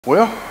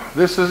Well,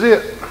 this is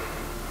it.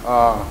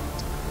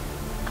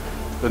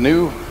 The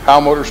new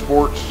Howe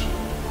Motorsports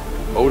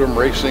Odom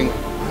Racing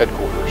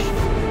headquarters.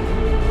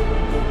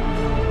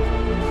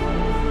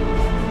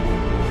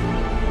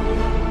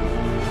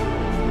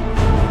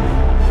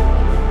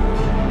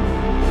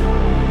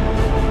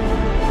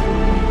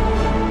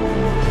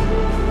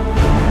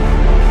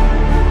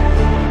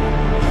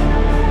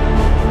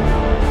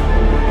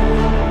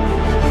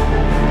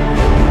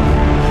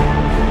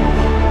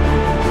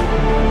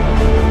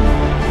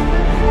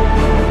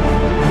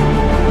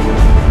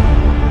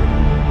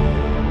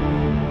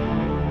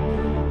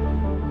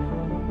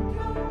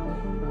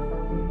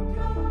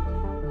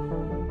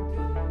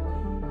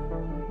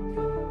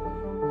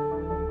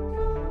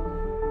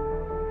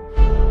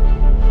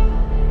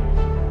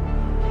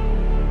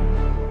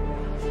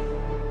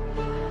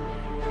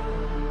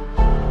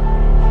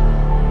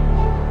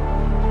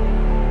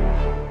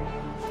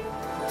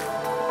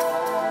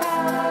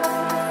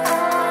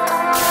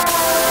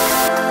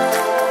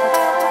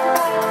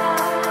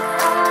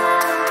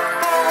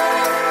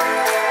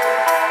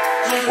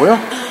 Well,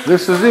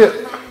 this is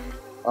it.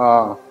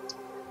 The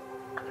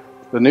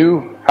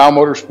new Howe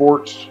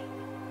Motorsports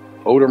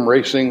Odom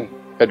Racing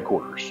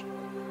headquarters.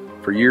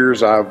 For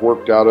years I've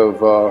worked out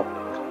of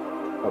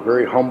a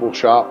very humble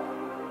shop.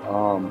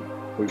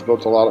 We've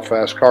built a lot of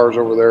fast cars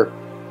over there,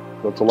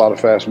 built a lot of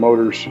fast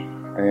motors,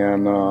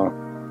 and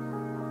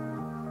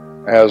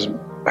as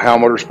Howe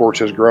Motorsports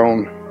has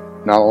grown,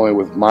 not only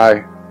with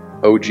my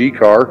OG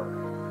car,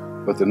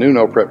 but the new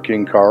No Prep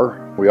King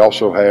car, we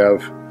also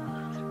have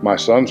my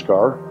son's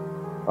car,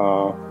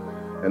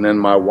 and then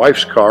my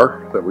wife's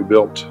car that we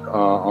built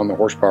on the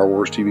Horsepower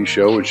Wars TV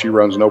show, and she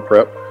runs No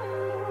Prep.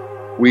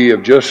 We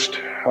have just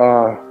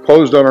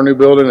closed on our new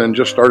building and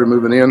just started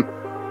moving in.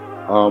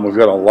 We've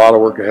got a lot of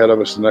work ahead of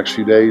us the next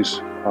few days,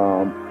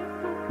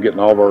 getting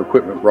all of our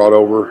equipment brought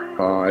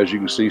over. As you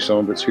can see, some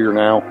of it's here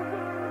now,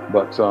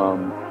 but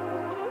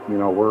you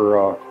know,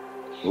 we're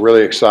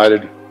really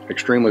excited,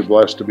 extremely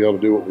blessed to be able to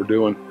do what we're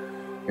doing.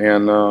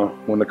 And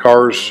when the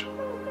cars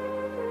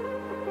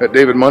at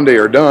David Monday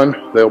are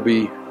done, they'll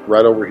be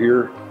right over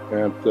here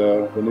at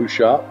the new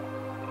shop.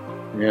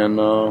 And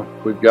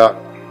we've got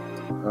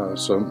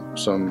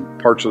some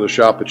parts of the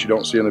shop that you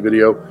don't see in the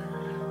video,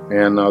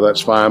 and that's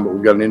fine, but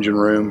we've got an engine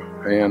room,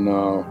 and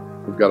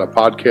we've got a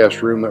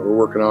podcast room that we're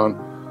working on,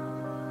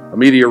 a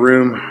media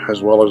room,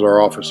 as well as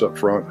our office up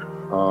front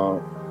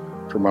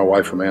for my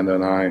wife Amanda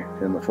and I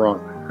in the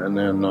front. And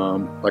then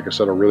like I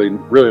said, a really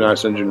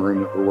nice engine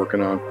room that we're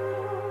working on,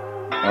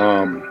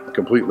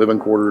 complete living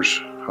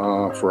quarters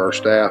for our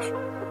staff,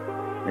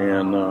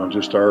 and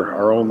just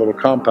our own little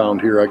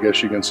compound here, I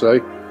guess you can say.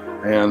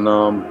 And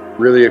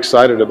really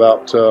excited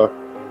about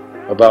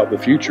the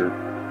future.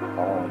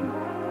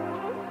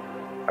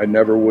 I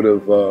never would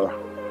have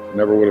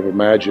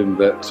imagined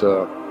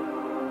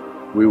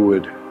that we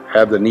would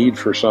have the need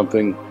for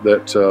something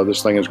that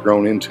this thing has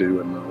grown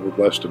into, and we're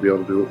blessed to be able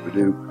to do what we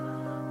do.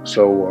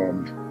 So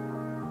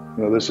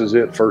you know, this is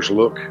it, first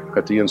look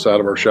at the inside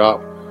of our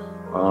shop,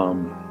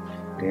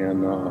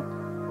 and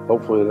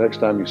hopefully the next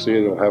time you see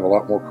it, it'll have a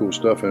lot more cool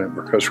stuff in it,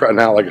 because right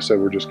now, like I said,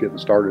 we're just getting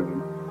started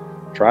and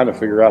trying to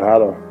figure out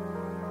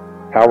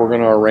how we're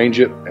going to arrange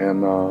it.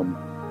 And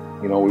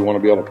you know, we want to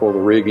be able to pull the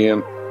rig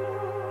in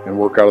and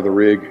work out of the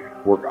rig,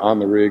 work on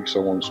the rig,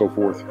 so on and so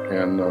forth,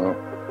 and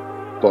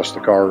plus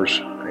the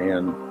cars.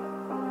 And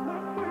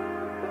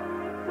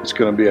it's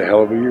going to be a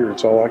hell of a year.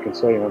 That's all I can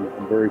say.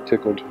 I'm very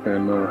tickled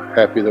and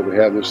happy that we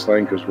have this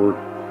thing, because we're,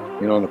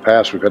 you know, in the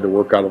past we've had to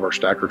work out of our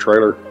stacker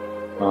trailer,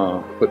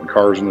 putting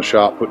cars in the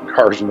shop, putting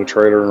cars in the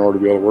trailer in order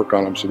to be able to work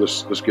on them. So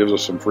this gives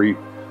us some free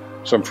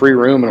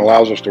room and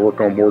allows us to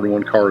work on more than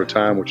one car at a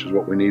time, which is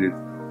what we needed.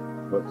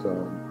 But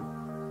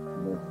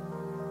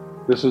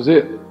this is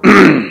it.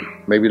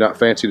 Maybe not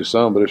fancy to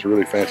some, but it's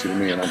really fancy to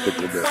me, and I'm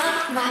tickled a bit.